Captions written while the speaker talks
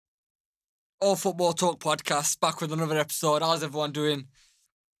All Football Talk podcast, back with another episode. How's everyone doing?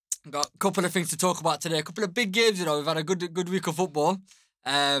 Got a couple of things to talk about today. A couple of big games, We've had a good week of football.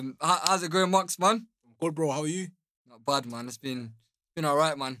 How's it going, Max, man? Good, bro. How are you? Not bad, man. It's been all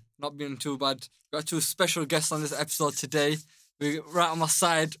right, man. Not been too bad. Got two special guests on this episode today. Right on my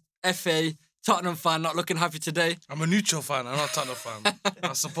side, FA, Tottenham fan, not looking happy today. I'm a neutral fan. I'm not a Tottenham fan.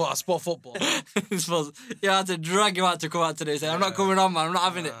 I support football. You had to drag him out to come out today. Say, I'm not coming on, man. I'm not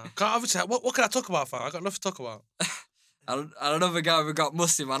having it. Obviously, what can I talk about, fam? I got nothing to talk about. Another guy we got,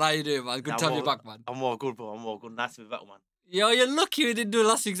 Musty, man. How you doing, man? Good to have you back, man. I'm more good, bro. I'm more good. Nice to be back, man. Yo, you're lucky we didn't do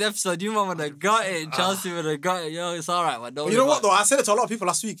last week's episode. You man would have got it. Chelsea would have got it. Yo, it's all right, man. You know what, though? I said it to a lot of people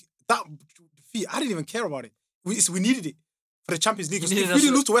last week. That defeat, I didn't even care about it. We needed it for the Champions League. If we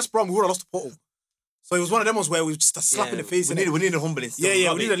didn't lose to West Brom, we would have lost to Porto. So it was one of them ones where we just a slap in the face. We need a humbling.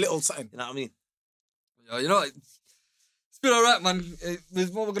 Yeah, we need a little something. You know what I mean? Yo, you know what? It's been all right, man.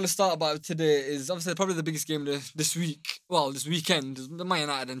 What we're going to start about today is obviously probably the biggest game this week. Well, this weekend is the Man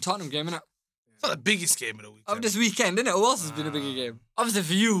United and Tottenham game, innit? It's not the biggest game of the week. Of this weekend, innit? Who else has been a bigger game? Obviously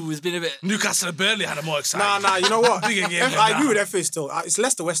for you, it's been a bit... Newcastle and Burnley had a more exciting. Nah, you know what? Bigger game I agree with FA still. It's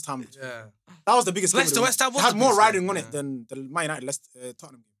Leicester West Ham. Yeah. That was the biggest game. Leicester West Ham was it had the more biggest riding game, on it than the Man United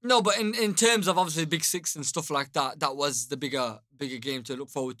Tottenham game. No, but in terms of obviously Big Six and stuff like that, that was the bigger game to look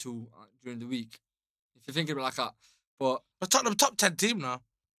forward to during the week. If you think of it like that. But Tottenham top 10 team now.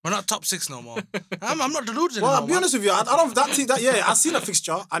 We're not top 6 no more. I'm not deluded Well, anymore. I'll be honest with you. I don't that team. I seen a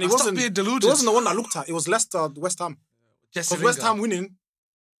fixture and it wasn't being deluded. It wasn't the one that I looked at. It was Leicester West Ham. Jesse Because West Lingard. Ham winning,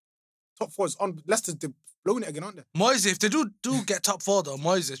 top four is on. Leicester's blowing it again, aren't they? Moyes, if they do get top 4 though,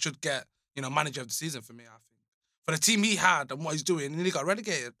 Moyes should get manager of the season for me. I think for the team he had and what he's doing, and he got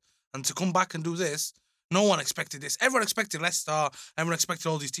relegated, and to come back and do this, no one expected this. Everyone expected Leicester, everyone expected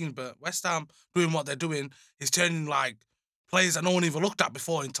all these teams, but West Ham doing what they're doing is turning like players that no one even looked at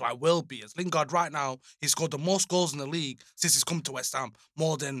before into like world beaters. Lingard right now, he's scored the most goals in the league since he's come to West Ham,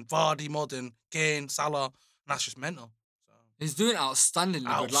 more than Vardy, more than Kane, Salah, and that's just mental. So, he's doing outstandingly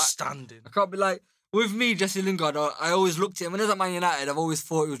good. outstanding. I can't be like, with me, Jesse Lingard, I always looked at him. When he was at Man United, I've always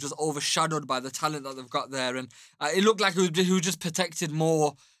thought he was just overshadowed by the talent that they've got there. And it looked like he was just protected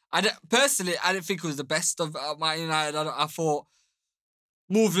more. Personally, I didn't think he was the best of Man United. I thought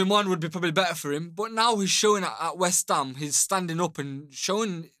moving on would be probably better for him. But now he's showing at West Ham, he's standing up and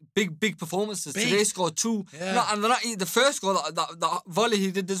showing big performances. Big. Today he scored 2. Yeah. And the first goal, that volley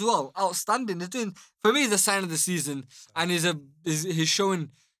he did as well, outstanding. He's doing, for me, the sign of the season. And he's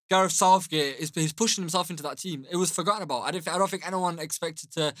showing Gareth Southgate, he's pushing himself into that team. It was forgotten about. I don't think anyone expected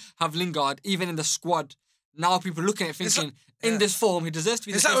to have Lingard, even in the squad. Now people looking at it thinking, in this form, he deserves to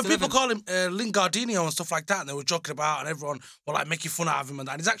be the It's like first when people 11. call him Lingardinho and stuff like that, and they were joking about, and everyone were like making fun out of him and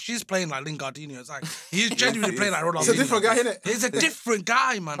that. And he's playing like Lingardinho. It's like he's genuinely playing like Ronaldinho. He's a different guy, innit? He's a different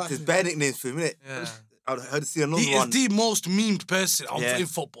guy, man. There's bare nicknames for him, innit? Yeah. I heard see another He one. is the most memed person in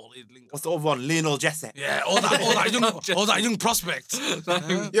football. What's the other one? Lionel Jesse. Yeah, all that young prospect.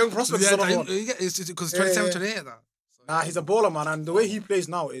 Young prospect is another one. Because it's 27, 28 that. So, Nah, he's a baller, man. And the way he plays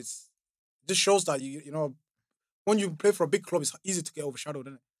now just shows that you know when you play for a big club, it's easy to get overshadowed,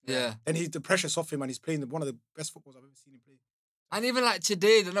 isn't it? Yeah. And the pressure's off him, and he's playing one of the best footballs I've ever seen him play. And even like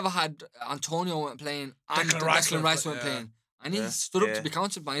today, they never had Antonio weren't playing and Declan Rice Declan Rice weren't weren't playing. playing. And he stood up to be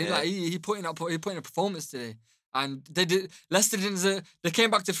counted, man. He put in a performance today. And they did. Leicester didn't deserve. They came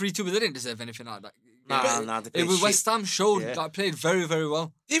back to 3-2, but they didn't deserve anything like that. Nah, It was West Ham showed that played very, very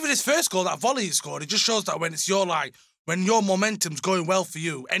well. even his first goal, that volley he scored, it just shows that when it's when your momentum's going well for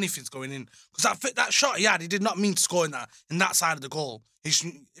you, anything's going in. Because that shot he had, he did not mean to score in that side of the goal.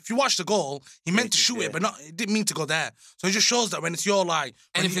 If you watch the goal, he meant to shoot it, but he didn't mean to go there. So it just shows that when it's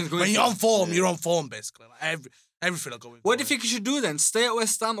Anything's going when for you're you. on form, you're on form basically. Like everything will go in. What do you think you should do then? Stay at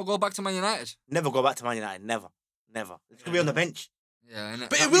West Ham or go back to Man United? Never go back to Man United. Never. It's gonna be on the bench. Yeah, innit?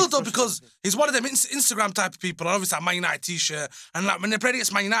 But it will though, because he's one of them Instagram type of people, and obviously a Man United t-shirt, and like when they played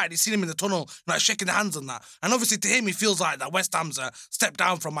against Man United, he's seen him in the tunnel, like shaking the hands on that, and obviously to him he feels like that West Ham's a step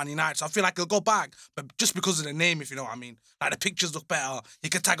down from Man United, so I feel like he'll go back, but just because of the name, if you know what I mean, like the pictures look better, he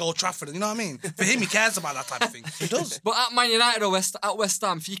can tag Old Trafford, you know what I mean? For him, he cares about that type of thing. He does. But at Man United or West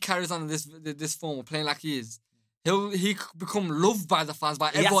Ham, if he carries on in this form of playing like he is, he could become loved by the fans, by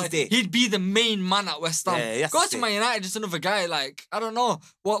He has everyone. to stay. He'd be the main man at West Ham. Yeah, he has Go to to stay. Man United, just another guy. Like, I don't know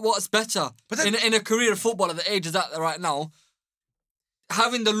what's better. But then- in a career of football at the age is at right now,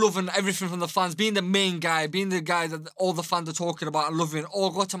 having the love and everything from the fans, being the main guy, being the guy that all the fans are talking about and loving,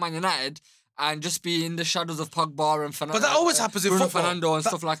 or go to Man United and just be in the shadows of Pogba and Fernando. But that always happens in Bruno football. Fernando and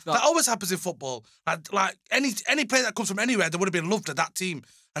stuff like that. That always happens in football. Like any player that comes from anywhere, they would have been loved at that team.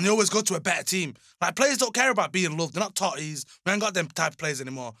 And they always go to a better team. Like, players don't care about being loved. They're not totties. We ain't got them type of players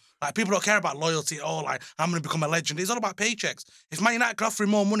anymore. Like, people don't care about loyalty. Oh, like, I'm going to become a legend. It's all about paychecks. If Man United can offer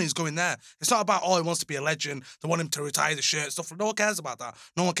him more money, he's going there. It's not about, oh, he wants to be a legend. They want him to retire the shirt, stuff. No one cares about that.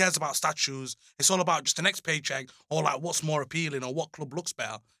 No one cares about statues. It's all about just the next paycheck or, like, what's more appealing or what club looks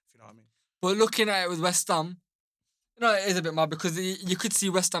better, if you know what I mean. But looking at it with West Ham, you know, it is a bit mad because you could see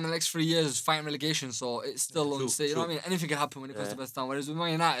West Ham in the next 3 years fighting relegation, so it's still unsafe. You know what I mean? Anything can happen when it comes to West Ham. Whereas with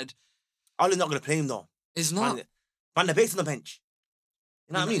Man United, Ollie's not going to play him, though. it's not. Van der Beek's on the bench.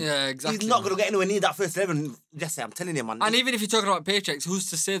 You know what I mean? Yeah, exactly. He's not going to get anywhere near that first 11. Jesse, I'm telling you, man. And even if you're talking about paychecks, who's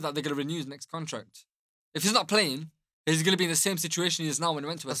to say that they're going to renew his next contract? If he's not playing, he's going to be in the same situation he is now when he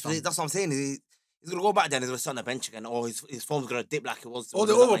went to West Ham. That's what I'm saying. He's going to go back there and he's going to sit on the bench again, or his form's going to dip like it was. Or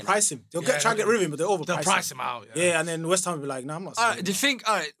they overprice him. They'll try and get rid of him, but they overprice They'll him. price him out. Yeah, and then West Ham will be like, nah, I'm not. All right, signing do you him. think,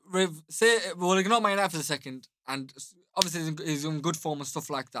 all right, Riv, say, we'll ignore Man United for a second, and obviously he's in good form and stuff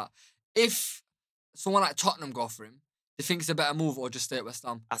like that. If someone like Tottenham go for him, do you think it's a better move or just stay at West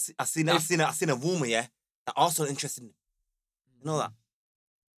Ham? I seen a rumour, yeah, that Arsenal interested in him. You know that?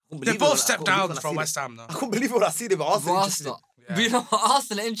 They both stepped down from West Ham, though. I couldn't believe what I seen it, but Arsenal interested in him. But you know,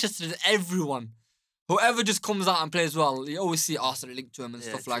 Arsenal are interested in everyone. Whoever just comes out and plays well, you always see Arsenal linked to him and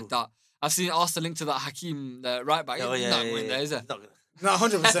stuff like that. I've seen Arsenal linked to that Hakim, the right back. Oh, He's not going there, is it? No,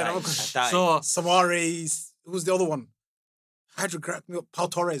 100%. So, Samaris, who's the other one? Hydra cracked me up. Pau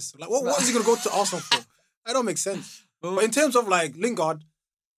Torres. Like, what is he going to go to Arsenal for? That don't make sense. But in terms of, like, Lingard,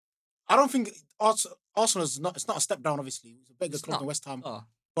 I don't think Arsenal is not, it's not a step down, obviously. It's a bigger club than West Ham. Oh.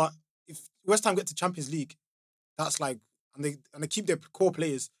 But if West Ham get to Champions League, that's like, and they keep their core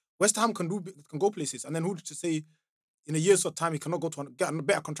players, West Ham can go places. And then who to say in a year's sort of time he cannot go to get a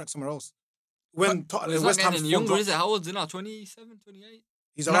better contract somewhere else? When he's West not Ham getting younger, is it? How old is he now? 27, 28?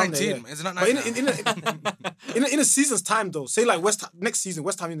 He's around 19. there, yeah. Is it not But 19? in a season's time though, say like next season,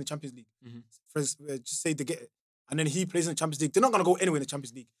 West Ham in the Champions League. Mhm. For just say they get it, and then he plays in the Champions League. They're not gonna go anywhere in the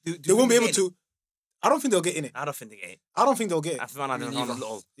Champions League. Do They won't be you able think to. I don't think they'll get in it. I don't think they get it. I don't think they'll get it. I think Man United neither. are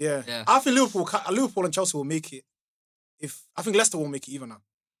little. Yeah. Yeah. I think Liverpool and Chelsea will make it. I think Leicester won't make it either now.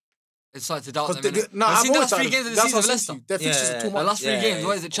 It's starting to doubt them, Because innit? no, I've I've seen the always last 3 said games of the that's season what of I'm Leicester. saying. Their fixtures are too The much. last 3 games,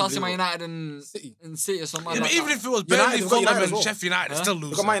 what is it? Chelsea, Man Unbelievable. United and City. City or something Yeah, like but even that. if it was United, Burnley, they've got Fulham, United as and well. Sheffield United, Huh? still They've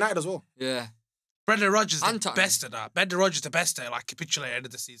losing. got Man United as well. Yeah. Brendan Rodgers And the Tottenham. best at that. Brendan Rodgers the best at like capitulate end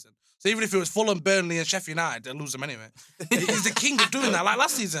of the season. So even if it was Fulham, Burnley, and Sheffield United, they'll lose them anyway. He's the king of doing that. Like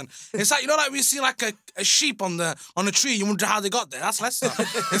last season, it's like, you know, like we see like a sheep on the tree. You wonder how they got there. That's Leicester.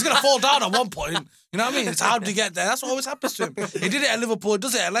 It's gonna fall down at one point. You know what I mean? It's how did he get there? That's what always happens to him. He did it at Liverpool.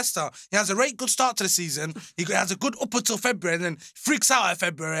 Does it at Leicester? He has a very good start to the season. He has a good up until February, and then freaks out at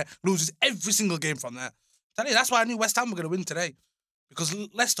February, loses every single game from there. Tell you, that's why I knew West Ham were gonna win today. Because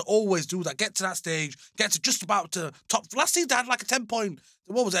Leicester always do that. Get to that stage, get to just about to top. Last season they had like a 10-point.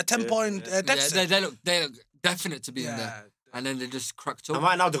 What was it? A 10-point deficit. Yeah, they look definite to be in there. And then they just cracked up. And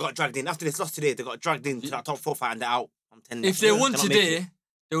right now they got dragged in. After this loss today, they got dragged into that top 4 fight and they're out. I'm 10. If they won They're not making today, it.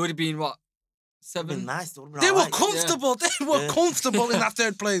 they would have been what? Been 7? nice. They They were comfortable. They were Yeah. comfortable in that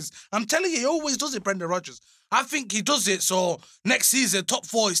third place. I'm telling you, he always does it, Brendan Rodgers. I think he does it so next season, top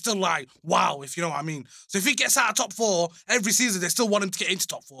 4 is still like, wow, if you know what I mean. So if he gets out of top 4, every season they still want him to get into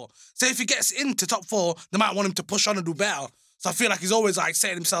top 4. So if he gets into top 4, they might want him to push on and do better. So I feel like he's always like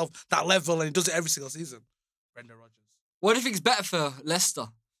setting himself that level and he does it every single season. Brendan Rodgers. What do you think is better for Leicester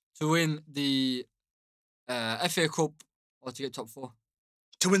to win the FA Cup or to get top 4?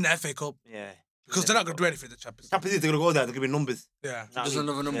 To win the FA Cup. Yeah. Because they're not going to do anything in the Champions League. Champions League, they're going to go there. They're going to be numbers. Yeah. Just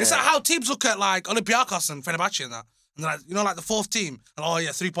another number. It's like how teams look at like Olympiacos and Fenerbahce and that. And they're like, you know, like the 4th team. And oh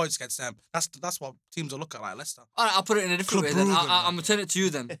yeah, 3 points against them. That's what teams will look at like Leicester. All right, I'll put it in a different Club way then. Brugge, I'm going to turn it to you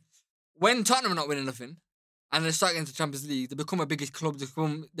then. When Tottenham are not winning nothing and they start getting to Champions League, they become a bigger club.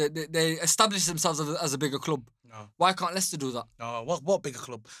 They establish themselves as a bigger club. No. Why can't Leicester do that? No, what bigger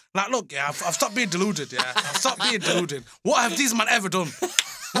club? Like, look, yeah, I've stopped being deluded, yeah. I've stopped being deluded. What have these man ever done?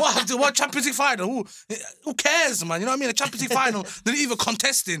 What Champions League final? Who cares, man? You know what I mean? A Champions League final, they're not even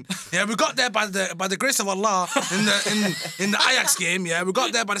contesting. Yeah, we got there by the grace of Allah in the Ajax game. Yeah, we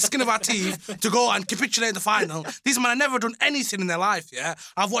got there by the skin of our teeth to go and capitulate the final. These men have never done anything in their life. Yeah,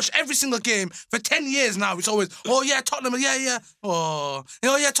 I've watched every single game for 10 years now. It's always, oh yeah, Tottenham, yeah. Oh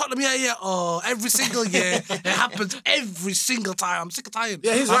yeah, Tottenham, yeah. Oh, every single year it happens every single time. I'm sick of tired.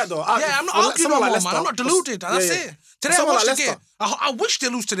 Yeah, he's right though. I'm not arguing no more, man. I'm not deluded. That's it. Today I Someone watched like the game. Leicester. I wish they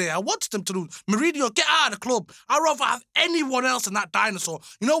lose today. I wanted them to lose. Mourinho, get out of the club. I'd rather have anyone else than that dinosaur.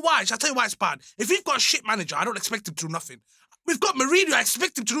 You know why? Shall I tell you why it's bad? If he's got a shit manager, I don't expect him to do nothing. we've got Mourinho. I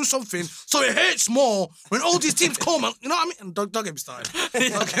expect him to do something, so it hurts more when all these teams come. And, you know what I mean? Don't get me started.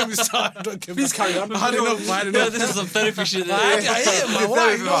 Don't get me started. Please carry on. I don't know. Yeah, this is some therapy shit. I hate him, man.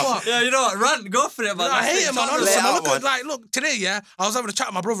 Why? You know what? Yeah, you know what? Run, go for it, man. I hate him, man. Honestly, Lay man. out, Look, today, yeah, I was having a chat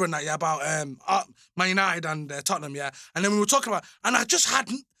with my brother and that, yeah, about Man United and Tottenham, yeah, and then we were talking about, and I just had.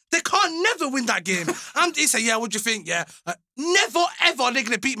 They can't never win that game. And he said, yeah, what do you think? Yeah. Never, ever are they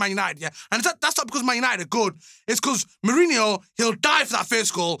going to beat Man United, yeah? And that's not because Man United are good. It's because Mourinho, he'll die for that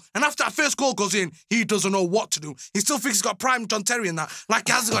first goal. And after that first goal goes in, he doesn't know what to do. He still thinks he's got prime John Terry in that. Like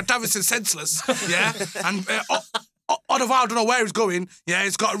he hasn't got Davidson senseless, yeah? And Odegaard don't know where he's going. Yeah,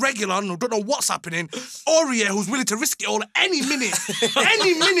 he's got Reguilon who don't know what's happening. Aurier who's willing to risk it all any minute.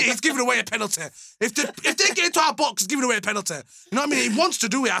 Any minute he's giving away a penalty. If they get into our box, he's giving away a penalty. You know what I mean? He wants to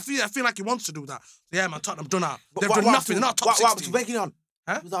do it. I feel like he wants to do that. Yeah, man, Tottenham done that. They've done nothing. They're not top 16. What Reguilon?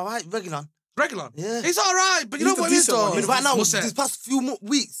 Huh? He was alright, Reguilon. Reguilon? Yeah. He's all right, but you He's know a what it is, decent though? one. I mean, right now, What's that? these past few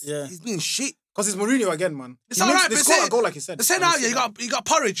weeks, Yeah. he's been shit. Because it's Mourinho again, man. It's He all makes- right, they but scored a goal, like you said. They said, you got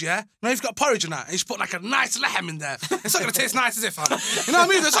porridge, yeah? No, you've got porridge and that. And you should put like a nice lamb in there. It's not going to taste nice, is it, fam? You know what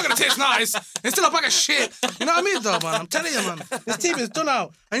I mean? It's not going to taste nice. It's still a bag of shit. You know what I mean, though, man? I'm telling you, man. This team is done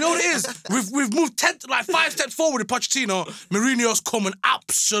out. And you know what it is? We've moved 5 steps forward with Pochettino. Mourinho's come and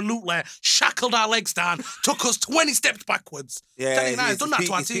absolutely shackled our legs down, took us 20 steps backwards. Yeah, Telling you now, he's done that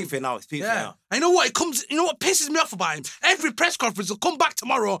to our He's team. peak for it now. It's peak for it Yeah. now. And you know what? You know what pisses me off about him? Every press conference, he'll come back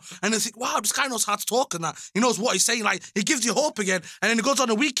tomorrow and he'll think, wow, this guy knows how to talk and that. He knows what he's saying. Like, he gives you hope again. And then he goes on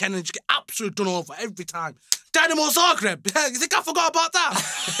the weekend and you get absolutely done over every time. Dynamo Zagreb. You think I forgot about that?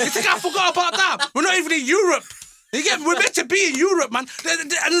 You think I forgot about that? We're not even in Europe. We're meant to be in Europe, man. And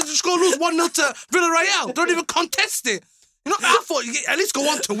they just go lose 1-0 to Villarreal. Don't even contest it. You know, I thought you at least go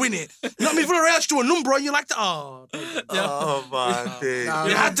on to win it. You know what I mean? Villarreal just do a number and you're like, oh. Oh, man. dude. You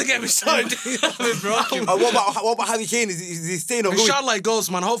had to get me signed. What about Harry Kane? Is he staying or going? Inshallah it goes,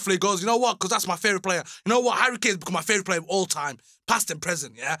 man. Hopefully it goes. You know what? Because that's my favourite player. You know what? Harry Kane's become my favourite player of all time. Past and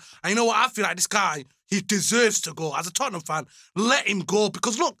present, yeah? And you know what? I feel like this guy, he deserves to go. As a Tottenham fan, let him go.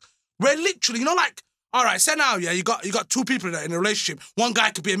 Because look, we're literally, you know, like, all right, say now, yeah, you got two people in a relationship. One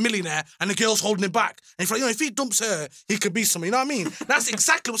guy could be a millionaire and the girl's holding him back. And if, if he dumps her, he could be something. You know what I mean? That's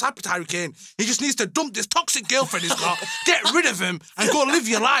exactly what's happened to Harry Kane. He just needs to dump this toxic girlfriend he's got, get rid of him, and go live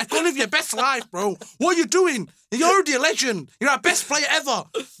your life. Go live your best life, bro. What are you doing? You're already a legend. You're our best player ever.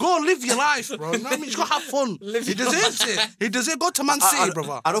 Go live your life, bro. You know what I mean? Just go have fun. He deserves it. He deserves it. Go to Man City,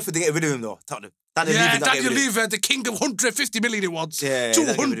 brother. I don't think they get rid of him, though, Tottenham. Daniel Levy, the king of 150 million he wants. Yeah,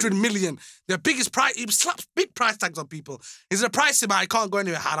 200 million. The biggest price. He slaps big price tags on people. He's a price man. He can't go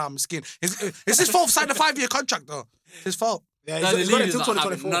anywhere. Haram, skin. It's his fault to sign a 5-year contract, though. It's his fault. Yeah, None he's got it till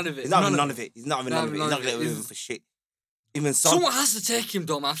 2024. None of it. He's not having none of it. He's not having none of it. He's not going to get rid of him for shit. Even Son. Someone has to take him,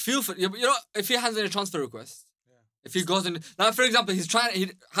 though, man. I feel for you know if he hands in a transfer request, if he goes in now, for example,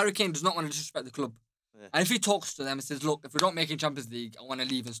 Harry Kane does not want to disrespect the club, and if he talks to them and says, "Look, if we don't make it in Champions League, I want to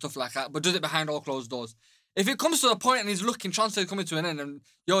leave" and stuff like that, but does it behind all closed doors. If it comes to a point and he's looking transfer coming to an end and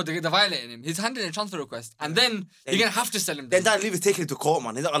they're violating him, he's handing a transfer request, and then you're gonna have to sell him. Then Daniel Levy's taking him to court,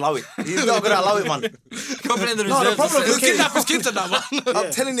 man. He's not allow it. He's not going to allow it, man. Come in the No, the reserves. problem He'll with Kane, kidnap his kids and that, man.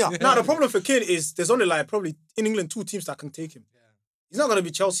 I'm telling you. no, the problem for Kane is there's only like probably in England 2 teams that can take him. He's not going to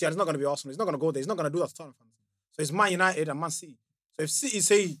be Chelsea and he's not going to be Arsenal. He's not going to go there. He's not going to do that to Tottenham fans. So it's Man United and Man City. So if City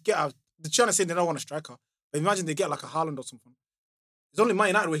say they're trying to say they don't want a striker, but imagine they get like a Haaland or something. It's only Man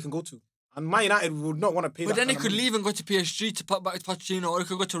United where he can go to. And Man United would not want to pay But that then he kind could of money. leave and go to PSG to put back to Pochettino, or he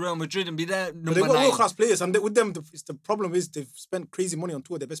could go to Real Madrid and be there But number they've got 9. world-class players, and with them, the problem is they've spent crazy money on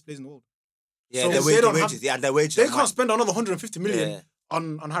 2 of their best players in the world. Yeah, So their they don't wages. have- Yeah, and their wages. They are can't mad. spend another 150 million Yeah.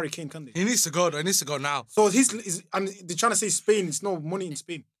 on Harry Kane, can they? He needs to go, though. He needs to go now. So and they're trying to say Spain, it's no money in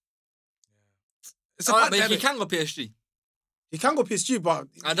Spain. It's a Alright, but he pandemic. can go PSG. He can go PSG, but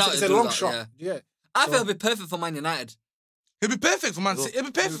I doubt it's he'll a do long that, shot. Yeah. I So- feel it'll be perfect for Man United. He'll be perfect for Man City. He'll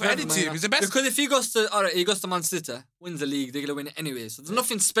be perfect for any team. He's the best. Because if he goes to Man City, wins the league, they're gonna win it anyway. So there's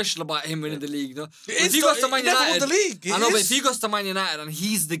nothing special about him winning the league. No? But is if he though, goes to Man he never won United, the league. He I know, but is. if he goes to Man United and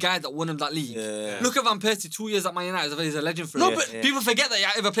he's the guy that won him that league, Yeah. look at Van Persie. 2 years at Man United, he's a legend for No, it. but- People forget that he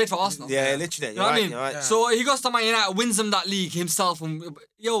ever played for Arsenal. Yeah, literally. You know what I mean? You're right. So he goes to Man United, wins them that league himself, and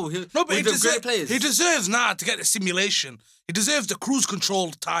No, but with the great players. he deserves now to get the simulation. He deserves the cruise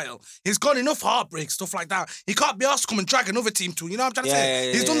control tile. He's got enough heartbreak, stuff like that. He can't be asked to come and drag another team to. You know what I'm trying to say?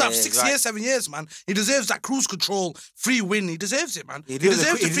 Yeah, He's done that for yeah, 6 right. years, 7 years, man. He deserves that cruise control, free win. He deserves it, man. He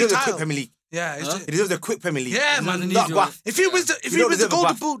deserves the a free quick tile. Premier League. Yeah, Huh? He deserves a quick Premier League. yeah, man. doesn't Not need bath. If he wins the You don't wins the deserve a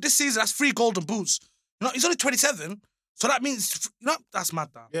golden bath. boot this season, that's 3 golden boots. You know, he's only 27, so that means that's mad.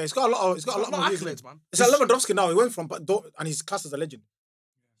 That Yeah, he's got a lot of years. accolades, man. It's like Lewandowski now. He went from and he's classed as a legend.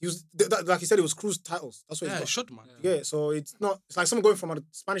 He was like he said, it was Cruz titles. That's what Yeah, he's it got. should, man. Yeah, so it's not. It's like someone going from a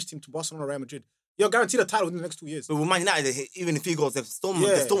Spanish team to Barcelona or Real Madrid. You're guaranteed a title within the next 2 years. But with Man United, even if he goes, they still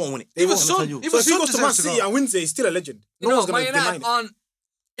Yeah. won't win it. Even Let me Son- tell you. even So if he Son goes to Man deserves to City go. and wins it, he's still a legend. You No know, one's Man gonna deny United it. aren't.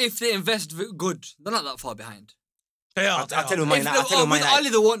 If they invest good, they're not that far behind. They are. I'll tell you, Man If United. I'll tell you, Man with United. Ali,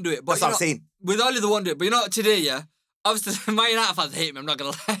 they won't do it. But That's what I'm you know, saying. with Ali, they won't do it. But you know what, today, yeah, obviously, Man United fans hate me. I'm not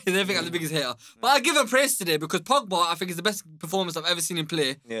gonna lie. They think I'm the biggest hater. But I give him praise today because Pogba, I think, is the best performance I've ever seen him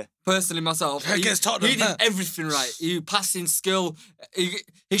play. Yeah. Personally, myself, Against Tottenham, he did yeah. everything right. He passing skill.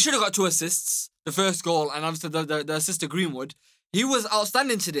 He should have got 2 assists. The first goal and obviously the assist to Greenwood. He was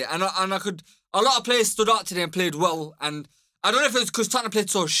outstanding today, and I could. A lot of players stood out today and played well. And I don't know if it was because Tottenham played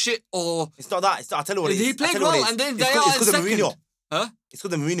so shit or It's not that. I'll tell you what it is. he I'll played tell you what it well, is. and then It's they good- are it's in good of second. Mourinho. Huh? It's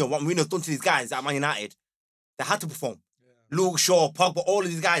good of Mourinho. What Mourinho's done to these guys at Man United, they had to perform. Luke Shaw, Pogba, all of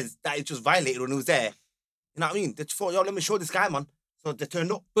these guys that he just violated when he was there. You know what I mean? They just thought, yo, let me show this guy, man. So they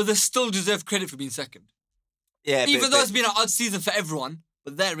turned up. But they still deserve credit for being second. Yeah, Even though it's been an odd season for everyone,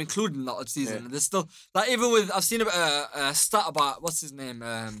 but they're included in that odd season. Yeah. And they're still like even with I've seen a stat about what's his name,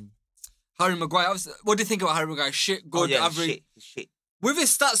 Harry Maguire. What do you think about Harry Maguire? Shit, good, yeah, average. Shit. With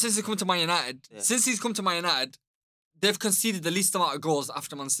his stats since he's come to Man United, Yeah. since he's come to Man United, they've conceded the least amount of goals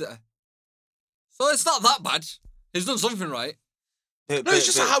after Man City. So it's not that bad. He's done something right. No, it's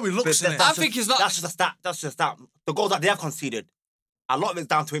just how he looks, innit? I think he's not. That's just a stat. That's just a stat. The goals that they have conceded, a lot of it's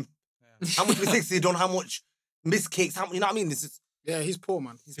down to him. How much mistakes he done, how much missed kicks, how, you know what I mean? This is Yeah, he's poor,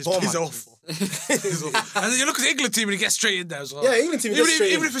 man. He's poor, man. awful. And then you look at the England team and he gets straight in there as well. Yeah, England team Even, gets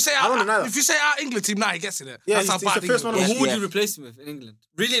straight even in. if you say I don't deny our, that. if you say our England team now, he gets in there. Yeah, That's how he's the bad first England one is. But who would Yeah. you replace him with in England?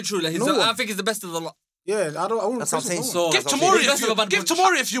 Really and truly, No one. I think he's the best of the lot. Yeah, I wouldn't That's what I'm replace him, saying. no one. So Give That's Tomori He's a best of a few, bad give bunch.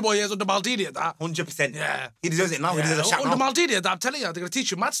 Tomori a few more years under Maldini at that. 100%. Yeah. He deserves it now. He deserves a shot Under now. Maldini at that, I'm telling you, they're going to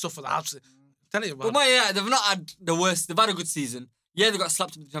teach you mad stuff for the house. I'm telling you, But man. Man United, they've not had the worst. They've had a good season. Yeah, they got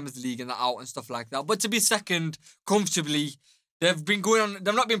slapped in the Champions League and that out and stuff like that. But to be second comfortably, they've been going on.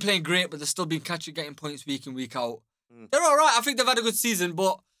 They've not been playing great, but they've still been getting points week in week out. They're all right. I think they've had a good season,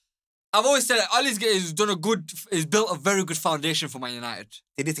 but I've always said Ali's done he's built a very good foundation for Man United.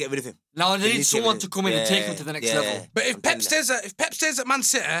 They need to get rid of him. Now they They need need to get someone rid to of come in and take him yeah, to the next yeah. level. But if I'm Pep telling stays at Man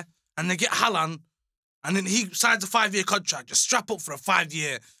City and they get Haaland and then he signs a 5-year contract, just strap up for a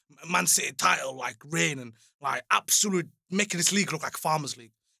 5-year Man City title like reign and like absolute making this league look like a farmers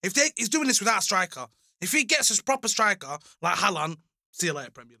league. If he's doing this without a striker, if he gets a proper striker like Haaland, see you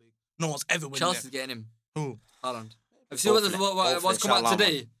later Premier League. No one's ever winning Chelsea's it. getting him. Who? Haaland. Have you seen what's Hopefully, come out inshallah,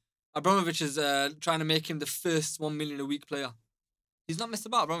 today? Abramovich is trying to make him the first 1 million a week player. He's not messed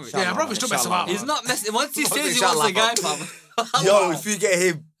about, Abramovich. Yeah, Inshallah, Abramovich don't mess inshallah. about. He's not messing. Once he What's says he inshallah, wants the guy, fam? fam. Yo, if you get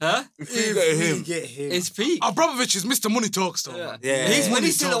him, Huh? if you get him, Get him. It's peak. Abramovich is Mr. Money Talks though. Yeah. Man. Yeah. He's when Money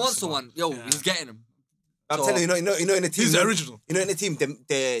he says he talks, wants man. someone, yo, Yeah. he's getting him. I'm So- telling you, in the team, He's the original. You know, in the team,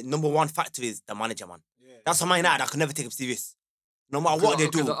 the number one factor is the manager, man. That's why Man United, I could never take him serious. No matter what they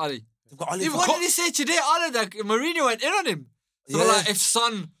Because do. of Ali. They've got Oliver. Even What Co- did he say today? Ali, that Mourinho went in on him. So Yeah. like, if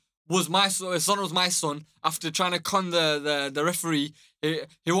Son was my son, after trying to con the referee,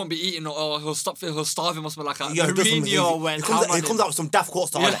 he won't be eating or he'll starve him or something like that. Yeah, he does some- Mourinho went he ham on comes him. out with some daft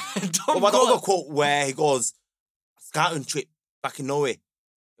quotes to Yeah, Ole. dumb What about the quote. other quote where he goes, scouting trip back in Norway?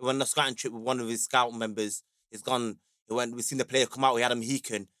 He went on a scouting trip with one of his scout members. He's gone. We've seen the player come out. We had a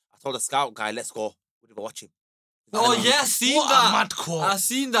Mohican. I told the scout guy, let's go. We'll go watch him. Oh yeah, I seen What that. a mad quote. I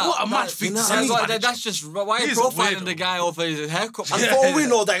seen that. What a mad That- thing to know, say. I as mean, a That's, manager. that's just why are you He's a profiling weirdo. the guy over his haircut. And man? for all we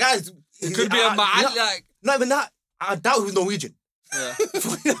know, that guy's... It could be a man. Like, Not even that. I doubt he's Norwegian. yeah. You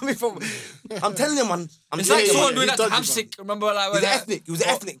know what I mean? I'm telling you, man. It's telling like you, someone man. doing he's that to dodgy, Hamsik. Remember, like He's when an ethnic. He was an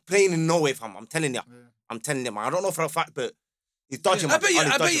Oh. ethnic playing in Norway, fam. I'm telling you. I'm telling you, man. I don't know for a fact, but he's dodgy, man. I bet you, Ollie's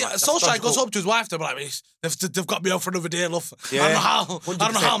I bet dodgy, you, man. That's Solskjaer dodgy goes quote. up to his wife. They're like, they've got me out for another day, love. Yeah. I don't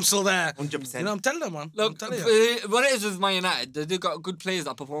know how I'm still there. 100%. You know, I'm telling them, man. I'm Look, telling you. what it is with Man United, they've got good players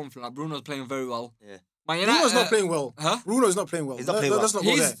that perform for. Like Bruno's playing very well. Yeah. Man United, Bruno's not playing well. Huh? Bruno's not playing well. He's not playing well. Let's not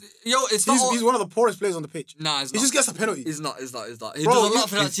go there. It's not. He's one of the poorest players on the pitch. Nah, he's He not. just gets a penalty. He's not. He Bro, does a lot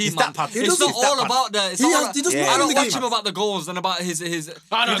for that he's team, that man. bad. He It's does- not he's that all bad. about the. It's He not has- all- he does Yeah. more I in don't the watch game. him about the goals and about his. I don't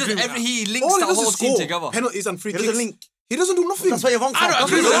he does agree with he links All he that does whole is team score together. penalties and free He kicks. doesn't link. He doesn't do nothing. That's why you're wrong, I fam. don't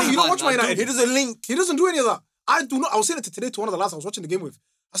agree You with don't- that. you don't watch Man I do. United. He doesn't link. He doesn't do any of that. I do not. I was saying it today to one of the lads I was watching the game with.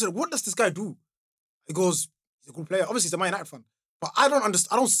 I said, "What does this guy do?" He goes, "He's a good player. Obviously, he's a Man United fan, but I don't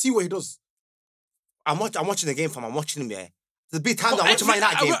understand. I don't see what he does." I'm watching the game, fam. I'm watching him, yeah. There's big times But I'm watching my every-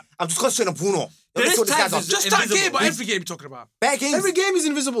 United game. I'm just concentrating on Bruno. There Let me is see what this times guy's it's on. Just that invisible. game, but every game you're talking about. Better games. Every game he's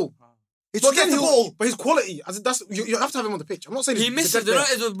invisible. He But should then get the goal. But his quality, you have to have him on the pitch. I'm not saying He he's misses. a You dead know,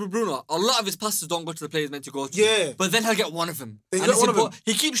 player. it's with Bruno. A lot of his passes don't go to the players meant to go to. Yeah. But then he'll get one of them. He'll And get it's one of them. important.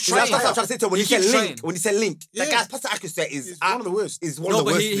 He keeps That's trying. what I'm trying to say to him. When He you say keeps link, trying. when you say link, Yeah. that guy's pass accuracy is He's one of the worst. Is one No, of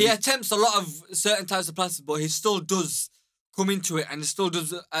the but worst. he attempts a lot of certain types of passes, but he still does come into it and he still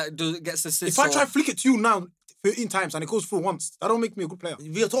does gets assists. If I or- try to flick it to you now 13 times and it goes through once, that don't make me a good player.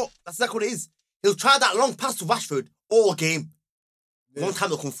 Real talk. That's exactly what it is. He'll try that long pass to Rashford all game. One time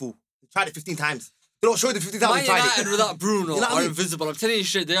it'll come through. He tried it 15 times. They don't show you the 15 times Man he tried United it. without Bruno You know what I are mean? invisible. I'm telling you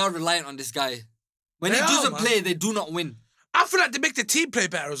straight, they are reliant on this guy. When They he are, doesn't man. play, they do not win. I feel like they make the team play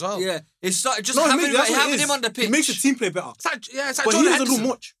better as well. Yeah, it's not just No, having, that's what it having is. him on the pitch. It makes the team play better. It's like, it's like But he Jordan doesn't Henderson. do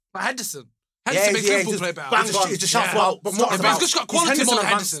much. Like Henderson. Henderson makes Liverpool play better. Bang on. It's just shout out. But Stop more Yeah, but he's about. just got He's quality Henderson more than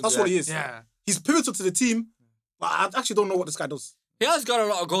advanced. Henderson. That's what he is. Yeah. He's pivotal to the team, but I actually don't know what this guy does. He has got a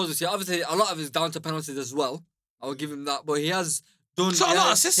lot of goals this year. Obviously, a lot of it's down to penalties as well. I will give him that. But he has done. He's got a lot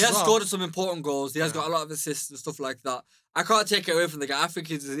of assists He has as well. scored some important goals. He has got a lot of assists and stuff like that. I can't take it away from the guy. I think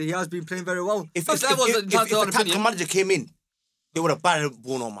he has been playing very well. If Obviously, everyone's entitled to the their own tactical opinion. manager came in, they would have battered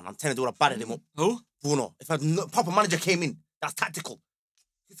Bruno, man. I'm telling you, they would have battered him up. Who? Bruno. If a proper manager came in, that's tactical.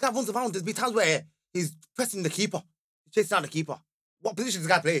 This guy runs around. There's been times where he's pressing the keeper. He's chasing down the keeper. What position does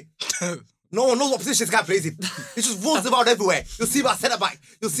this guy play? No one knows what position this guy plays in. He just runs around everywhere. You'll see about centre back.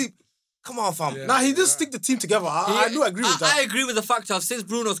 You'll see. Come on, fam. Yeah. Nah, he does stick the team together. I do agree with that. I agree with the fact of since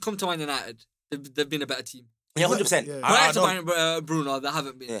Bruno's come to Man United, they've been a better team. Yeah, 100%. Yeah. Prior to don't- Bruno, they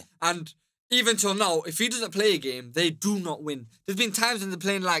haven't been. Yeah. And even till now, if he doesn't play a game, they do not win. There's been times when they're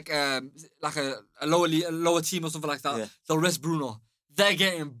playing like a lower team or something like that. Yeah. They'll rest Bruno. They're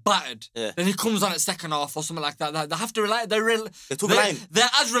getting battered. Yeah. Then he comes on at second half or something like that. They have to rely. They're too reliant. They're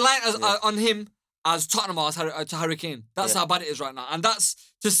as reliant as, Yeah. on him as Tottenham are to Harry Kane. That's Yeah. how bad it is right now. And that's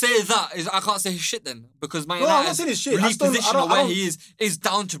to say that is I can't say his shit then because Man No, I'm not United's saying his shit. I league just don't- I position don't- of I where don't- he is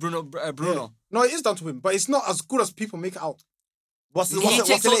down to Bruno. Yeah. Bruno. No, it is down to him, but it's not as good as people make it out. What's the He takes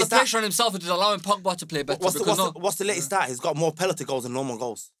all the latest stat? pressure on himself and is allowing Pogba to play better. What's the latest stat? He's got more penalty goals than normal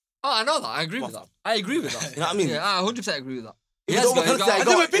goals. Oh, I know that. I agree with that. I agree with that. You know what I mean? Yeah, I 100% agree with that. If He you has don't got- want he's penalty, got- And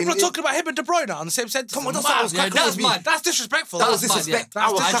then when got- people are in- talking about him and De Bruyne on the same sentence, Come on, that's mad. what I was Yeah, cracking that's with me. mad. That's disrespectful. That was That's mad, disrespect. yeah.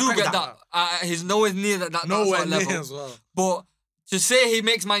 I was I do cracking get with that. He's nowhere near that Nowhere sort of level. near as well. But to say he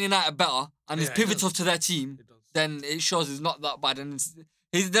makes Man United better and is Yeah, he pivotal to their team, He does. then it shows he's not that bad. And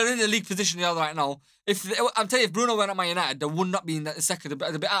they're in the league position they are right now. I'm telling you, if Bruno went at Man United, they would not be in the second.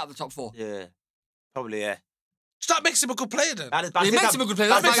 They'd be out of the top four. Yeah. Probably, yeah. Start making him a good player then. He makes him a good player.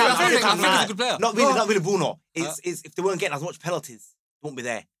 That That's makes why him I very think good. he's a good player. Not really Bruno. It's if they weren't getting as much penalties, they won't be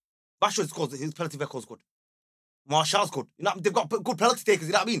there. Rashford scores, his penalty record's good. Martial's good. You know, they've got good penalty takers,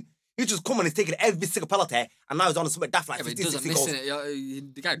 you know what I mean? He's just come and he's taking every single penalty, and now he's on something daft like Yeah, but he 15, doesn't 16 miss goals.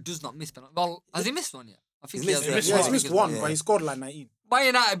 it. The guy does not miss penalty. Well, has he missed one yet? I think He's he missed has. it. Yeah, he's missed one, Yeah. but he scored like 19. Man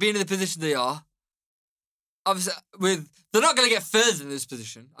United being in the position they are, obviously, they're not going to get further in this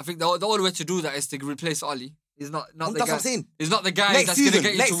position. I think the only way to do that is to replace Oli. He's not the That's guy. what I'm saying. He's not the guy Next that's going to season,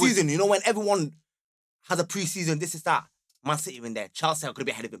 get you next to win. season, you know, when everyone has a pre-season, this is that. Man City are in there. Chelsea are going to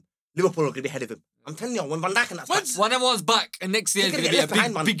be ahead of him. Liverpool are going to be ahead of him. I'm telling you, when Van Dijk and that's back, When everyone's back, and next year is they're going to going be to a get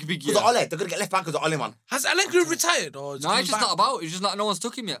left behind, man. big Because year. of Ole. They're going to get left back because of Ole, man. Has Allegri retired or is he No, coming it's just back? not about. It's just not. No one's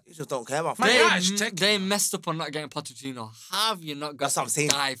took him yet. You just don't care about Man, football. yeah, it's taken. They messed up on not getting Pochettino. Have you not got That's what I'm saying.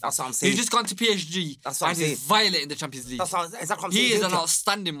 the guy? That's what I'm saying. He's just gone to PSG That's what I'm and he's saying. violating the Champions League. That's exactly what I'm He saying. is an Come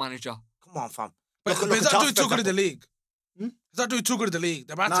outstanding manager. on, fam. But Look he's at not doing Chelsea, too good in the for league. He's not doing too good in the league.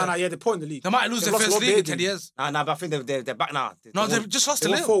 They might, Nah, yeah, they're put in the league. they might lose They their lost first Lord league in Bailey. 10 years. Nah, but I think they're back now. No, they just lost They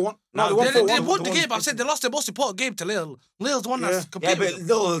to won Lille. 4-1. No, they No, won They 4-1. won the game. I'm saying they lost their most important game to Lille. Lille's the one that's Yeah. Yeah, competing but with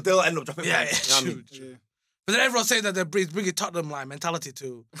them. they'll end up dropping. Yeah, points, you know what I mean? huge. Yeah. But then everyone's saying that they're bringing Tottenham like mentality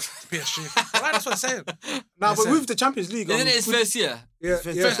to PSG. Right, that's what I'm saying. Nah, but Listen. with the Champions League, Isn't it his first year? yeah,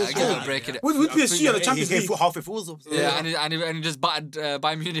 First- yeah, first so year. it's I cool. get breaking it. With PSG and the He Champions came League, through halfway through. So. Yeah, and he just battered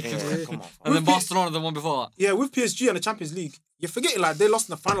Bayern Munich. Yeah, come on. And then With P- Barcelona, the one before that. yeah, with PSG and the Champions League, you're forgetting like they lost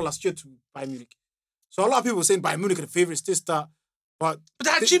in the final last year to Bayern Munich. So a lot of people were saying Bayern Munich are the favourites, this, that. But But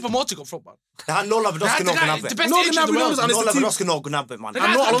they had cheaper Morty up front, man. They had no They Lewandowski, had no the guy, Gnabry. the best No agent in the Gnabry, world. no, and No it's the team. Lewandowski, no Gnabry, man. The and guy's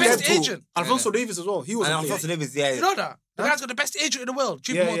not got the Alonso best too. agent. Alfonso Davies as well. He was And a Alfonso player. Davies, yeah. You know that? The guy's got the best agent in the world.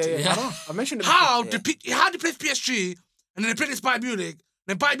 Cheaper Yeah, Morty. yeah, yeah. Yeah. I know. I mentioned it. How Yeah. how do they play for PSG and then they play this Bayern Munich?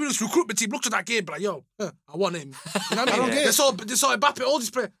 Then Bayern Munich's recruitment team looked at that game like, yo, I want him. You know what I mean? don't get it. They saw Mbappe, all these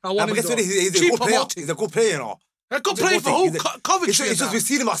players. I Nah, want but him. guess what? though. He's a Cheaper good player. Morty. He's a good player, you know. They're good He's a play good for thing. who? He's a- Coventry. It's just we've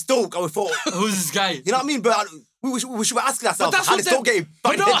seen him at Stoke and we thought, Who's this guy? you know what I mean? But we should be asking ourselves, that's how what did Stoke get him?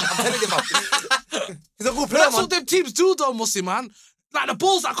 but no. I'm telling you, man. He's a good But player, that's man. what them teams do, though, Musty, man.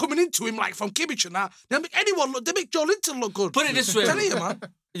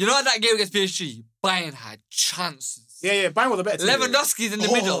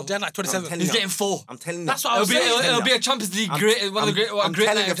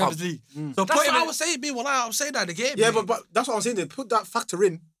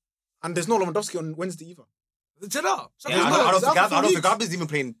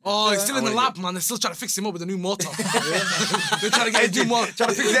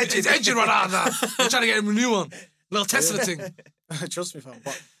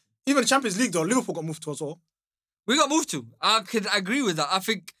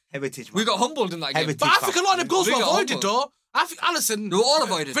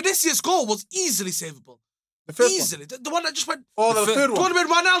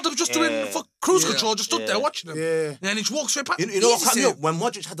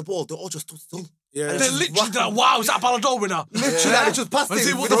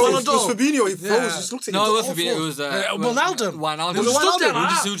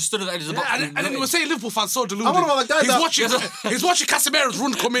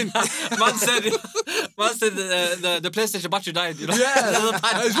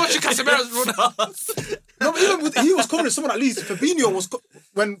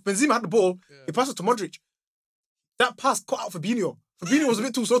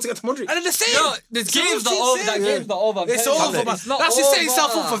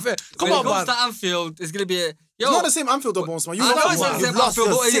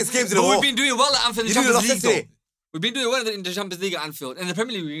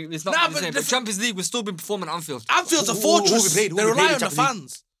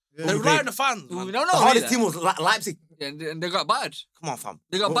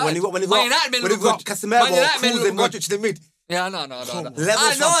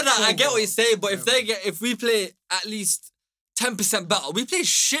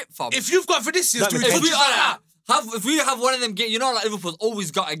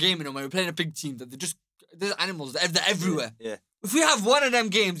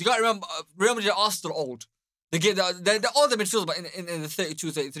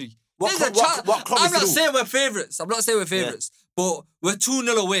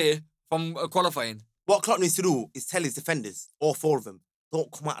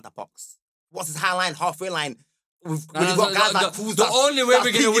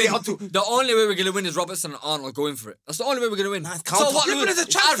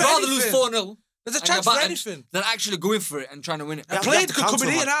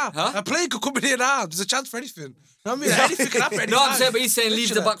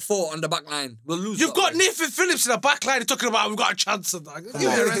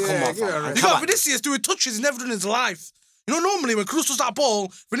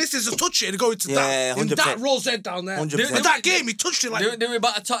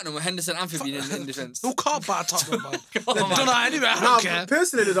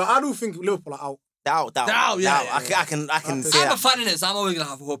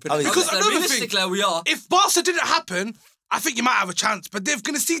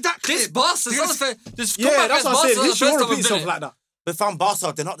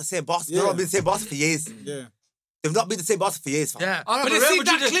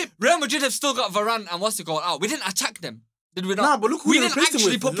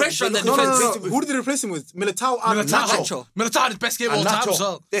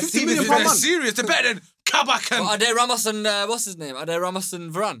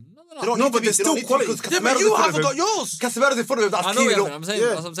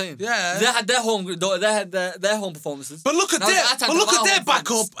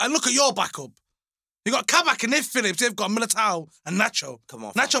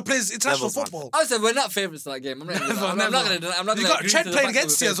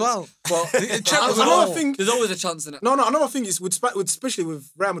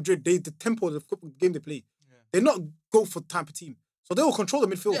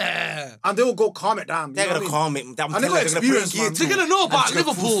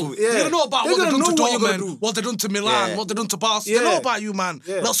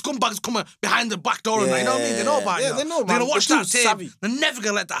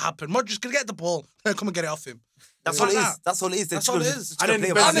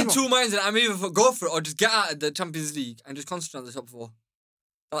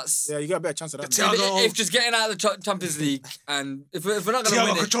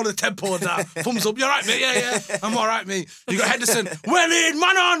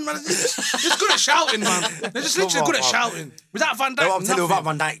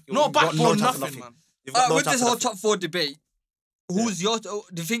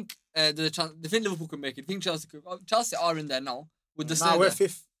 there's a chance. Do you think Liverpool can make it? Do you think Chelsea could? Chelsea are in there now Would they Nah, stay we're there?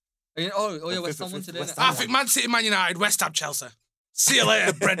 fifth. Oh yeah, West fifth, Ham won fifth, today. West innit? Ham. I think Man City, Man United, West Ham, Chelsea. See you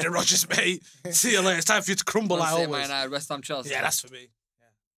later, Brendan Rodgers, mate. See you later. It's time for you to crumble Man like City, always. Man United, West Ham, Chelsea. Yeah, that's for me.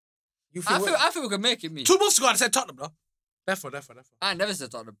 You I think feel we could make it. Me. 2 months ago, I said Tottenham, though. Therefore. I never said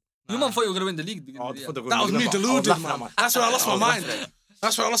Tottenham. Nah. You man thought you were gonna win the league. at the beginning Oh, of the year. That was me deluded, man. That's where I lost my mind. laughing at it.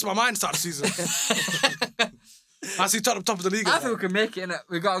 That's where I lost my mind start of the season. I see Tottenham top of the league. I think we can make it. Innit?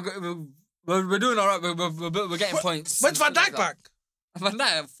 We got. We're doing all right. We're getting points. When's Van and stuff Dijk like back? that. Van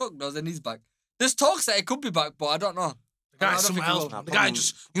Dijk, fuck knows, and he's back. There's talks that he could be back, but I don't know. The I guy's don't somewhere think he else, will. man. The guy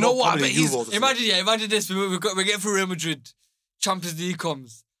just, you know what? I bet he's. Imagine this. We're getting through Real Madrid. Champions League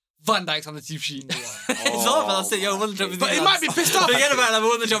comes. Van Dijk's on the team sheet. It's over. That's it. Yo, won the Champions League. But he lads. might be pissed off. Forget about that. We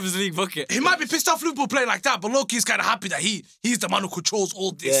won the Champions League. Fuck it. He might be pissed off Liverpool playing like that, but Loki's kind of happy that he's the man who controls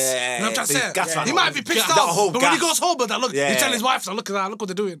all this. Yeah, you know what I'm so trying he's to say? gas right He now. might be pissed Gas. That off, whole but when he gas. goes home, but look, Yeah. he tell his wife, look at that, look what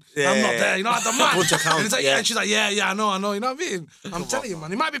they're doing. Yeah. I'm not there, you know, I'm mad. Bunch of And, counts, it's like, yeah. and she's like, yeah, I know, you know what I mean? I'm telling you,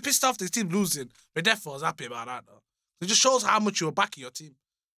 man, he might be pissed off that his team losing, but therefore, I was happy about that, though. It just shows how much you were backing your team.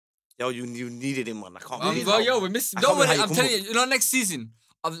 Yo, you needed him, man. I can't believe Well, it. yo, we missed. I Don't can't worry. believe how I'm you telling come you. You know, next season,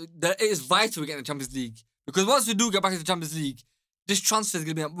 it is vital we get in the Champions League because once we do get back into the Champions League, this transfer is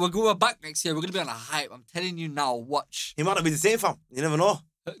gonna be. We're back next year. We're gonna be on a hype. I'm telling you now. Watch. He might not be the same, fam. You never know.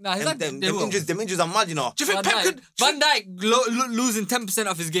 Nah, he's Them, like them, they them will. injuries are mad, you know. Do you think Van Pep Dijk, could? Van Dijk losing 10%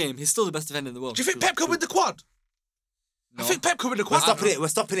 of his game. He's still the best defender in the world. Do you think Pep could win the quad? No. I think Pep could win the We're quad. stopping it. We're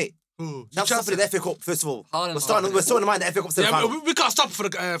stopping it. Ooh, Chelsea stopping the FA Cup, first of all. Haaland, We're starting in mind the FA Cup Yeah, semi-final. we can't stop for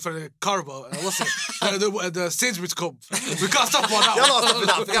the Carabao. What's it? The Sainsbury's Cup. We can't stop for that. You're one. not stopping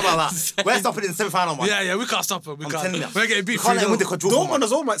that. Forget about that. We're stopping it in the semi-final, man. Yeah, we can't stop him. We I'm can't. telling you. We're getting We beat can't let him win the 3-0. quadruple, Dortmund man.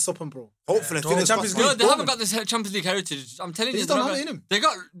 as well might stop him, bro. Hopefully, Yeah, fingers Champions crossed, No, man. they haven't got this Champions League heritage. I'm telling They you, just don't have it in him. They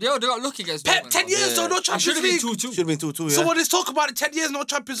got lucky against Pep, Dortmund, 10 man. years, though, no It should Champions have been League. 2-2. Should have been 2-2, yeah. Someone is talking about it, 10 years, no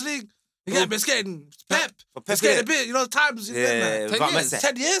Champions League. You get me? It's getting Pep. But Pep It's getting a get it. bit, you know, times. Yeah, Yeah, 10 without years. Messi.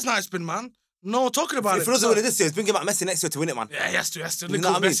 10 years now it's been, man. No one talking about If it. he doesn't win it this year, he's bringing back Messi next year to win it, man. Yeah, he has to. You Look know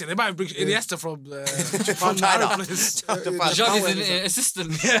at what I mean? Messi. They might bring Iniesta from China. Arab place. Xavi's an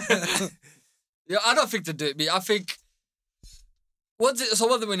assistant. Yeah, I don't think they do it. Me, I think. What's it? So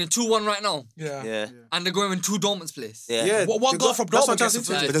what they're winning 2-1 right now, Yeah. Yeah. and they're going in to Dortmund's place. Yeah. Yeah, What they goal got- from that's Dortmund what gets I'm them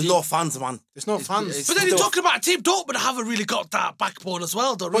saying. But there's no fans, man. There's no fans. it's- But then you're talking about a team Dortmund haven't really got that backbone as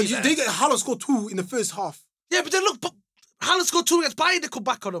well, though. But Really. they get Haaland scored 2 in the first half. Yeah, but then look, Haaland scored 2 against Bayern. They come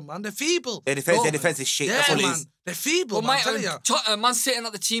back on them, man. They're feeble. Their Dortmund. defense is shit. Yeah, That's all it man. is. They're feeble, But man. I'm telling you. Man sitting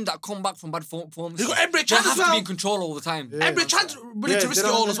at the team that come back from bad form. You got Emre They Can have as to be well. in control all the time. Yeah. Emre Can's willing Yeah, to risk they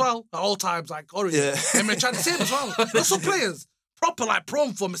it don't- all as well at all times, like Ori. Yeah. Emre Can's the same as well. There's some players proper like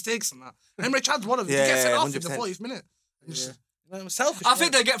prone for mistakes and that. Emre Can's one of them. He gets it Yeah, off in the 100%. 40th minute. Just, Yeah. you know, selfish. I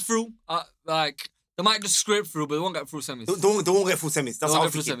think man. they get through. Like they might just scrape through, but they won't get through semis. They won't get full semis. That's They how won't I'm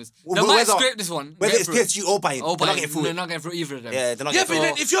get through thinking. semis. They might scrape this one. Whether get it's through it. PSG or Bayern, Oh, they're not getting but through they're it. not getting through either of them. Yeah, they're not Yeah, getting but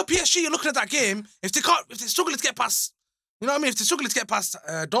through then if you're PSG, you're looking at that game. If they're struggling to get past, you know what I mean? If they're struggling to get past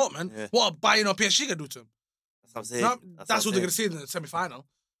Dortmund, Yeah. what are Bayern or PSG gonna do to them? That's what I'm saying. No, what that's I'm what they're gonna saying. see in the semi-final. You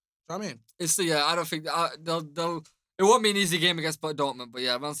know what I mean? It's I don't think they'll. It won't be an easy game against Dortmund, but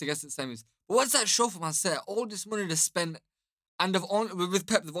yeah, once they get to the semis. But what's that show for Man City? All this money they spend, and with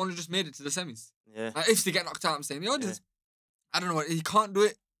Pep, they've only just made it to the semis. Yeah. If they get knocked out, I'm saying, I don't know what he can't do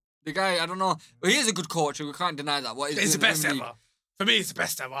it. The guy, I don't know. But he is a good coach, and we can't deny that. What he's It's the doing in best the league. ever. For me, it's the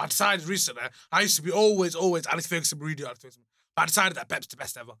best ever. I decided recently. I used to be always Alex Ferguson, Mourinho, Alex Ferguson. But I decided that Pep's the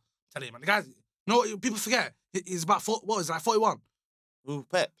best ever. Tell you, man. The guy, you know what people forget? He's about, what is it, like 41? Ooh,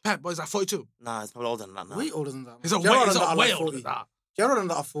 Pep. Pep, what is that, 42? Nah, it's probably older than that now. Way older than that. He's a Gerrard way, and that are way like older 40. than that. Gerrard and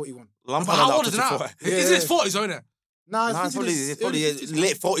that are 41. Lampard But how had old is that that? 54. He's in his 40s, isn't it? Nah, Nah, it's probably early 50s.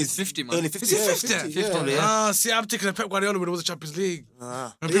 late 40s. 50, man. Early Is 50s. he Yeah, 50? 50, yeah. Probably, yeah. Ah, see, I'm thinking of Pep Guardiola when he was the Champions League.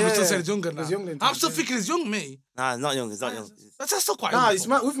 Nah, And people still Yeah, say he's younger he now. was young then, I'm still yeah. thinking he's young, me. nah, he's not young. He's not young. That's still quite Nah, young. it's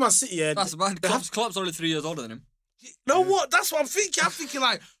with Man City, yeah. That's man. Klopp's only 3 years older than him. You know what? That's what I'm thinking. I'm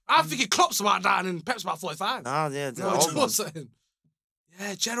thinking Klopp's about that and then Pep's about 45. Nah, yeah, they're No, old, you know man. what I'm saying?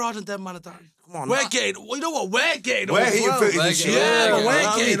 Yeah, Gerrard and them, man, are that. Come on. We're getting, you know what? We're getting We're old. as hitting well. 30s We're and shit. getting- Yeah, Yeah, we're you know what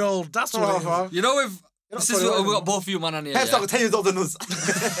I getting mean? old. That's what it is. You know, You're not this is sorry, we right? got both of you, man, on here. Pep's Yeah? like 10 years older than us.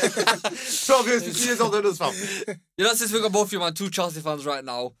 12 years, 15 years older than us, fam. You know, since we got both of you, man, 2 Chelsea fans right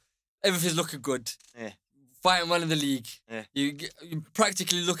now, everything's looking good. Yeah. Fighting well in the league. Yeah. You're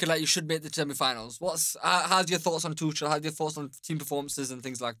practically looking like you should make the semi-finals. How's your thoughts on Tuchel? How's your thoughts on team performances and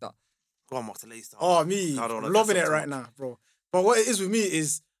things like that? Go on, Mark, to lay start. Oh, me. I don't know, Loving that's it not right too now, bro. But what it is with me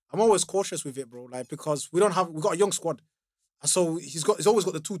is I'm always cautious with it, bro. Like, because we got a young squad. And so he's always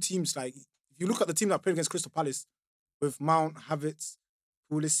got the 2 teams. Like, if you look at the team that played against Crystal Palace with Mount, Havertz,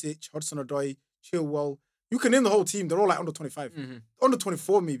 Pulisic, Hudson-Odoi, Chilwell, you can name the whole team. They're all like under 25. Mm-hmm. Under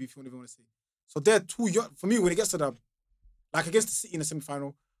 24, maybe, if you even want to say. So they're too young. For me, when it gets to the like against the City in the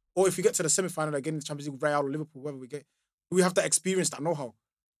semi-final, or if we get to the semi-final again in the Champions League, with Real or Liverpool, whoever we get, we have that experience, that know-how.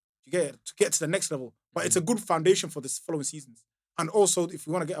 You get it? To get to the next level. But it's a good foundation for the following seasons. And also, if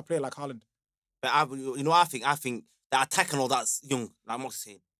we want to get a player like Haaland. But I think the attack and all that's young. Like I'm not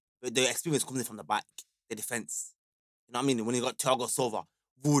saying, but the experience comes in from the back, the defense. You know what I mean? When you got Thiago Silva,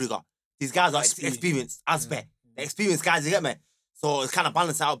 Rudiger, these guys are experienced. Asbe, the experienced guys. You get me? So it's kind of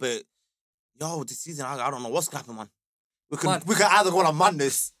balanced out. But this season, I don't know what's gonna happen, man. We can either go on a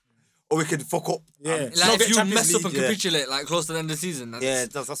madness or we can fuck up. Yeah. Like if you Champions mess up League, and capitulate like close to the end of the season. That's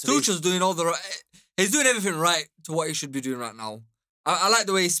what it is. Tuchel's doing all the right. He's doing everything right to what he should be doing right now. I like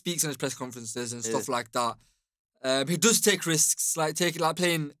the way he speaks in his press conferences and stuff like that. He does take risks, like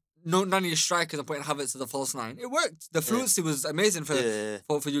playing none of your strikers and putting Havertz to the false nine. It worked. The fluency was amazing for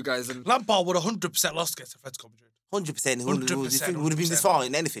you guys. And Lampard would 100% lost against Atletico Madrid. 100%. He would have been this far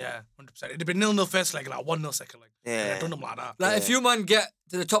in anything. Yeah, 100%. It'd have been 0-0 first leg, like 1-0 second leg. Yeah. Done them like that. like if you man get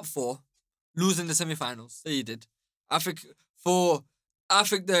to the top four, losing the semi-finals, say you did. I think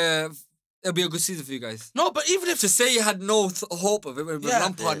it'll be a good season for you guys. No, but even if To say you had no hope of it with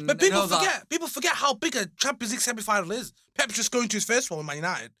Lampard, and but people and all forget. People forget how big a Champions League semi-final is. Pep's just going to his first one with Man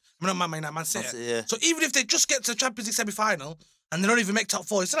United. I mean, not Man United, Man City. Yeah. So even if they just get to the Champions League semi-final and they don't even make top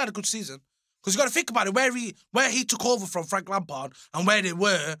four, he still had a good season. Because you got to think about it, where he took over from Frank Lampard and where they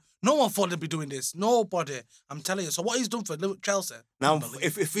were, no one thought they'd be doing this. Nobody. I'm telling you. So what he's done for Chelsea. Now,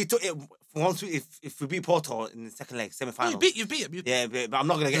 if we took it if we beat Porto in the second leg semi-final, You beat him. yeah, but I'm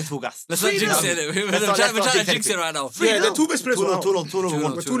not gonna get too gassed. Let's not jinx it. We're trying to jinx it right now. Yeah, they're two best players. 2-0.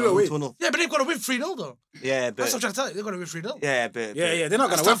 We're 2-0 away. Yeah, but they've got to win 3-0 though. Yeah, That's what I'm but trying to tell you. They've got to win 3-0. yeah, but Yeah, they're not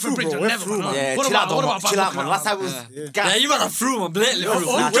going to Stamford win Bridge through, bro. will We're never through, win, man. no. yeah, What chill out, about man. Chill out, man. Last time was Yeah, gas. you man are through, man. Blatantly Oh, through.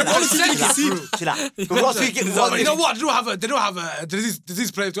 oh, Nah, we're chill out, honestly chill thinking out, see. chill out. Because once we get, You know what? They don't have a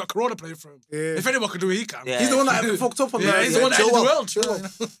disease player. They got Corona playing for him. Yeah. If anyone can do it, he can. Yeah. He's the one that fucked up on Yeah, he's the one that ended the world.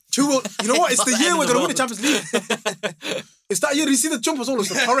 Chilwell. You know what? It's the year where they're winning the Champions League. It's that year. You see the jumpers all of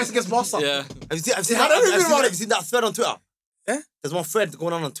the Torres against Barca. Yeah. Have you seen I don't even know have you seen that thread on Twitter? Eh? There's one thread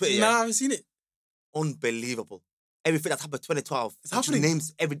going on Twitter. Nah, I Yeah. haven't seen it. Unbelievable. Everything that's happened 2012. It's happening.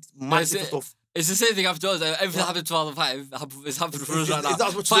 Names every magic it- stuff. It's the same thing after us. Everything happened 2005. It's happened for us right It's now. not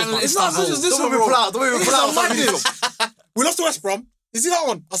as much Finally, as It's not as much Istanbul. as this Don't one, make me bro. pull out. Don't make me It's pull out. not madness. We lost to West Brom. You see that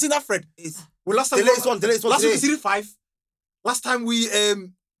one? I seen that thread. It's We last time the latest one. Last week we today. did 5. Last time we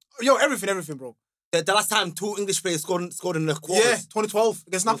everything, bro. The last time 2 English players scored in the quarters. Yeah, 2012 against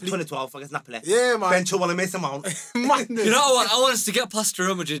It was Napoli. 2012 against Napoli. Yeah, man. Ben Chilwell and Mason Mount. Madness. You know what? I want us to get past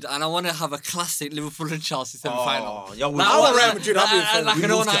Real Madrid and I want to have a classic Liverpool and Chelsea semi-final. Oh, yeah, Like, I want Real Madrid. I'll be a fan. like we an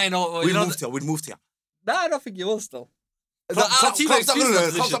moved 09 or We you know. moved here. We moved here. Nah, I don't think you will still. Klopp's not gonna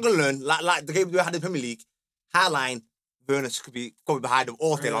learn. Klopp's not Position. gonna learn. Like the game we had in the Premier League, high line, Werner could be behind them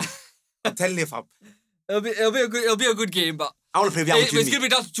all day long. I'm telling you, fam. It'll be a good game, but I want to play Real it's Madrid. gonna be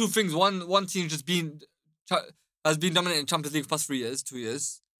down to 2 things. One team has been dominating Champions League for the past 2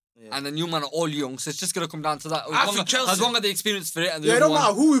 years. Yeah. And the new man are all young, so it's just gonna come down to that. I think Chelsea- As long as the experience for it, and the Yeah, it other don't one-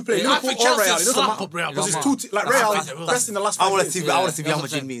 matter who we play. Yeah, I Liverpool think or Chelsea Real. It doesn't slap matter. up Real. It Because don't it's matter. like That's Real what I think. best in the last I 5 want to years. see. Yeah, I want to see Real that's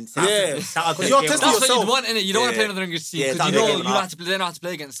what Madrid I'm mean. Yeah. That's You're testing what yourself. you'd want, innit? You don't want to Yeah. play another English team Yeah, because you that's know what you I'm know how to play. They know how to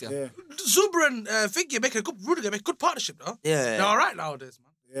play against you. Yeah, Zuber and Figgy making Rudiger make a good partnership, though. Yeah. They're all right nowadays,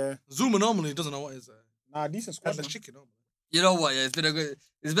 man. yeah. Zuma normally doesn't know what is Nah, decent squad. headless man. chicken. No? You know what? Yeah,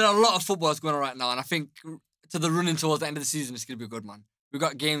 there's been a lot of football that's going on right now, and I think to the running towards the end of the season, it's gonna be good, man. We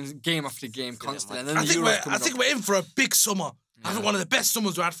got game after game constantly, and then I the think Euros coming I think up. we're in for a big summer. I think one of the best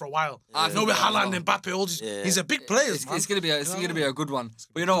summers we had for a while. I You know, with Haaland and Mbappe, all these, Yeah. he's a big player, It's, man. it's gonna be a good one.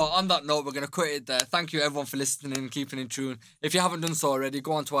 But you know what? On that note, we're gonna quit it there. Thank you everyone for listening and keeping in tune. If you haven't done so already,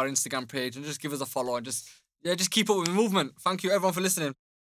 go onto our Instagram page and just give us a follow and just keep up with the movement. Thank you everyone for listening.